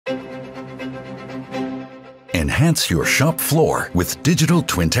Enhance your shop floor with digital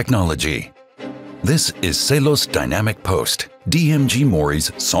twin technology. This is CELOS DYNAMICpost, DMG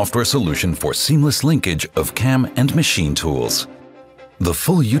MORI's software solution for seamless linkage of CAM and machine tools. The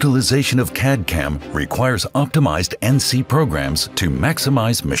full utilization of CAD/CAM requires optimized NC programs to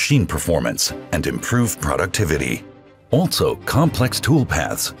maximize machine performance and improve productivity. Also, complex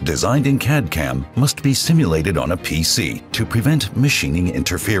toolpaths designed in CAD/CAM must be simulated on a PC to prevent machining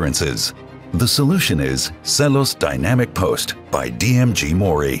interferences. The solution is CELOS DYNAMICpost by DMG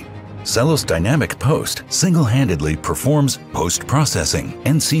MORI. CELOS DYNAMICpost single-handedly performs post-processing,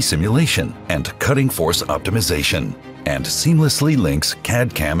 NC simulation, and cutting force optimization, and seamlessly links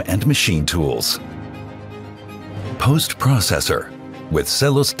CAD/CAM and machine tools. Post-processor. With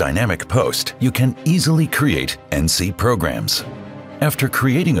CELOS DYNAMICpost, you can easily create NC programs. After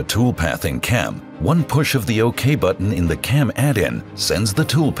creating a toolpath in CAM, one push of the OK button in the CAM add-in sends the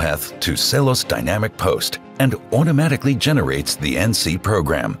toolpath to CELOS DYNAMICpost and automatically generates the NC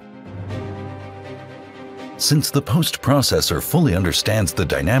program. Since the post-processor fully understands the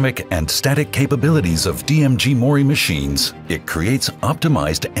dynamic and static capabilities of DMG MORI machines, it creates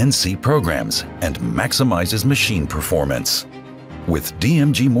optimized NC programs and maximizes machine performance. With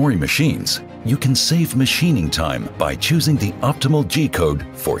DMG MORI machines, you can save machining time by choosing the optimal G-code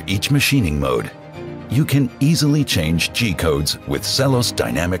for each machining mode. You can easily change G-codes with CELOS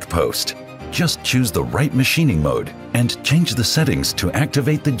DYNAMICpost. Just choose the right machining mode and change the settings to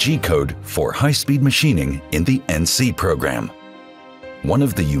activate the G-code for high-speed machining in the NC program. One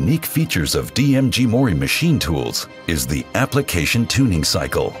of the unique features of DMG MORI machine tools is the application tuning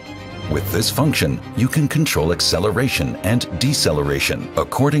cycle. With this function, you can control acceleration and deceleration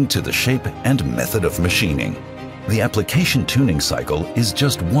according to the shape and method of machining. The application tuning cycle is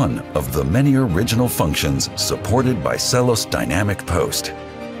just one of the many original functions supported by CELOS DYNAMICpost.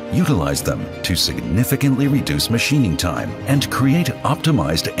 Utilize them to significantly reduce machining time and create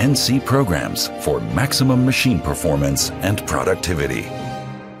optimized NC programs for maximum machine performance and productivity.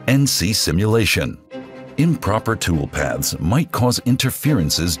 NC simulation. Improper toolpaths might cause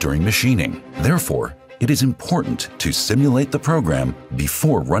interferences during machining. Therefore, it is important to simulate the program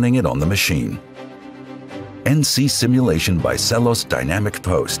before running it on the machine. NC simulation by CELOS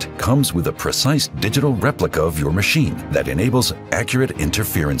DYNAMICpost comes with a precise digital replica of your machine that enables accurate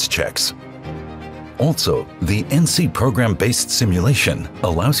interference checks. Also, the NC program-based simulation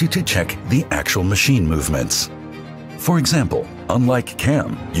allows you to check the actual machine movements. For example, unlike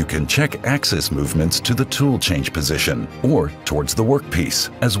CAM, you can check axis movements to the tool change position or towards the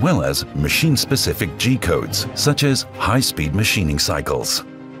workpiece, as well as machine-specific G-codes, such as high-speed machining cycles.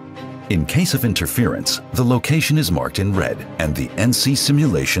 In case of interference, the location is marked in red and the NC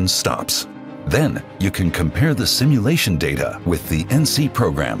simulation stops. Then, you can compare the simulation data with the NC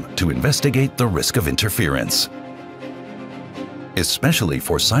program to investigate the risk of interference. Especially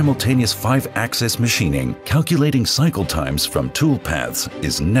for simultaneous 5-axis machining, calculating cycle times from toolpaths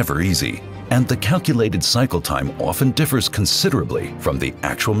is never easy, and the calculated cycle time often differs considerably from the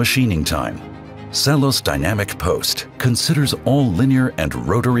actual machining time. CELOS DYNAMICpost considers all linear and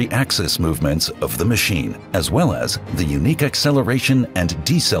rotary axis movements of the machine, as well as the unique acceleration and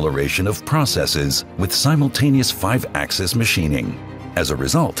deceleration of processes with simultaneous 5-axis machining. As a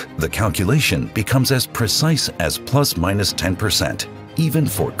result, the calculation becomes as precise as plus/minus 10%, even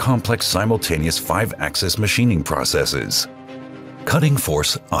for complex simultaneous 5-axis machining processes. Cutting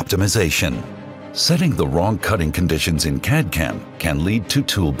force optimization. Setting the wrong cutting conditions in CAD/CAM can lead to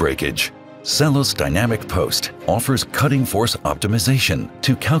tool breakage. CELOS DYNAMICpost offers cutting force optimization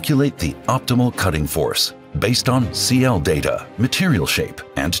to calculate the optimal cutting force based on CL data, material shape,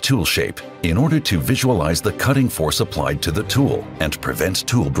 and tool shape in order to visualize the cutting force applied to the tool and prevent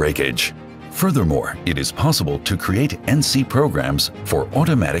tool breakage. Furthermore, it is possible to create NC programs for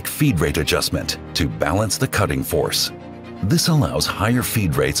automatic feed rate adjustment to balance the cutting force. This allows higher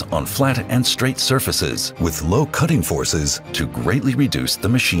feed rates on flat and straight surfaces with low cutting forces to greatly reduce the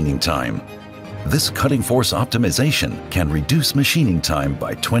machining time. This cutting force optimization can reduce machining time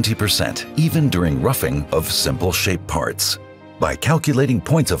by 20% even during roughing of simple shape parts. By calculating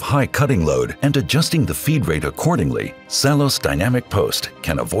points of high cutting load and adjusting the feed rate accordingly, CELOS DYNAMICpost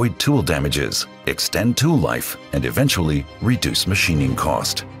can avoid tool damages, extend tool life, and eventually reduce machining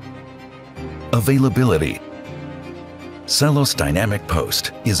cost. Availability. CELOS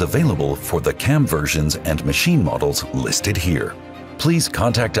DYNAMICpost is available for the CAM versions and machine models listed here. Please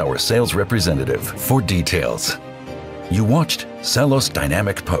contact our sales representative for details. You watched CELOS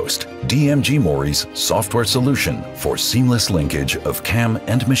DYNAMICpost, DMG MORI's software solution for seamless linkage of CAM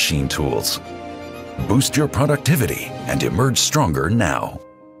and machine tools. Boost your productivity and emerge stronger now.